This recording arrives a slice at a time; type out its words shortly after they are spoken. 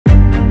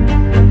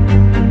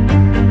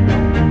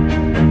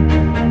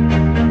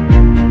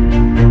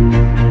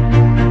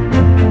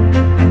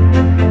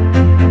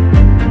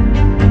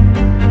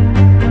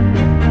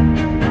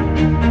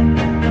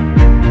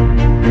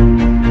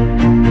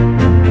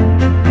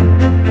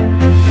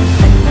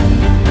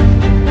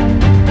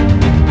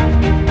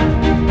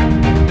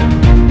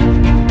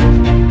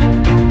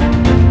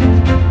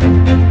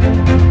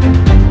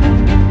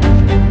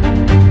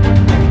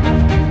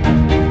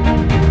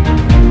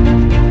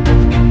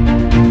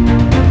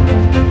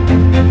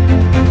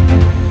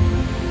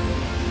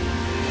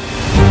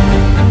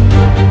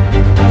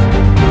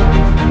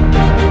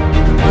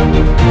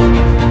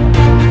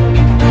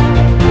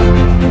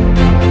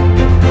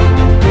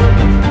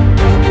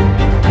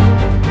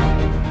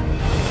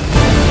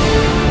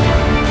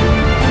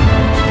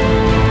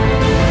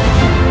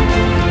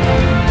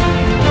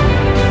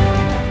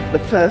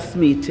first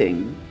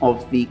meeting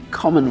of the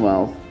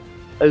Commonwealth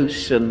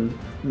Ocean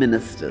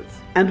Ministers.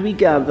 And we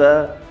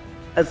gather,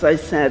 as I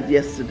said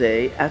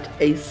yesterday, at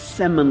a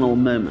seminal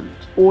moment.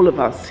 All of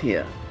us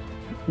here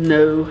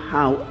know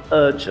how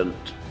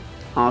urgent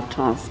our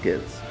task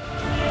is.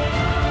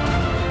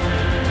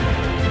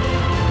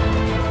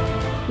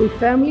 We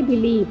firmly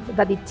believe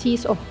that it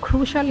is of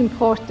crucial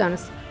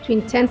importance to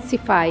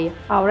intensify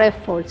our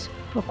efforts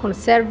for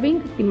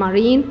conserving the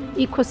marine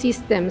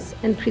ecosystems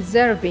and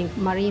preserving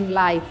marine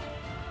life.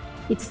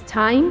 It's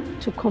time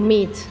to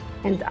commit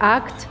and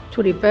act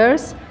to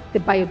reverse the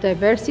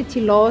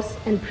biodiversity loss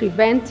and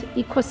prevent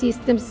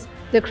ecosystems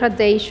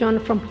degradation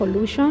from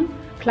pollution,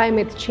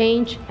 climate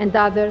change, and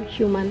other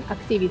human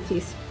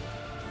activities.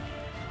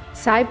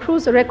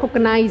 Cyprus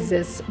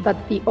recognizes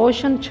that the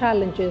ocean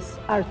challenges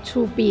are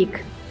too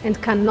big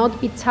and cannot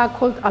be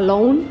tackled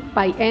alone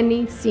by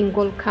any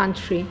single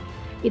country.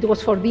 It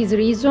was for this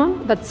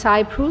reason that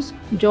Cyprus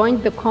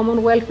joined the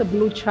Commonwealth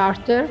Blue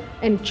Charter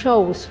and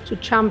chose to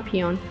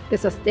champion the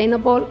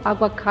Sustainable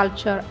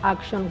Aquaculture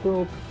Action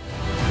Group.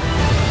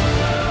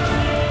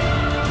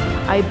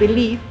 I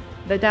believe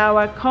that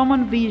our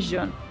common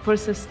vision for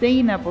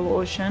sustainable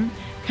ocean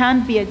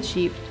can be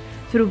achieved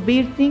through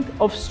building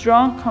of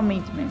strong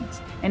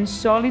commitments and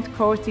solid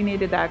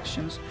coordinated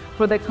actions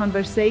for the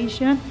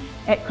conservation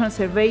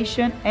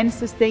and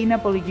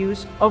sustainable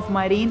use of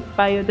marine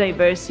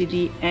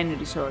biodiversity and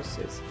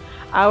resources.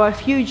 Our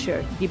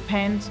future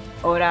depends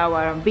on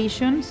our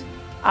ambitions,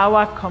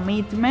 our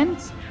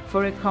commitments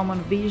for a common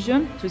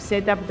vision to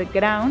set up the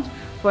ground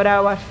for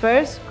our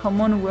first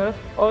Commonwealth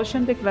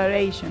Ocean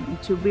Declaration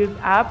and to build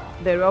up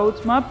the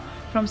roadmap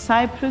from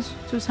Cyprus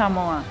to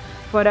Samoa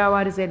for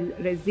our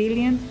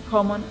resilient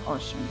common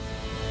ocean.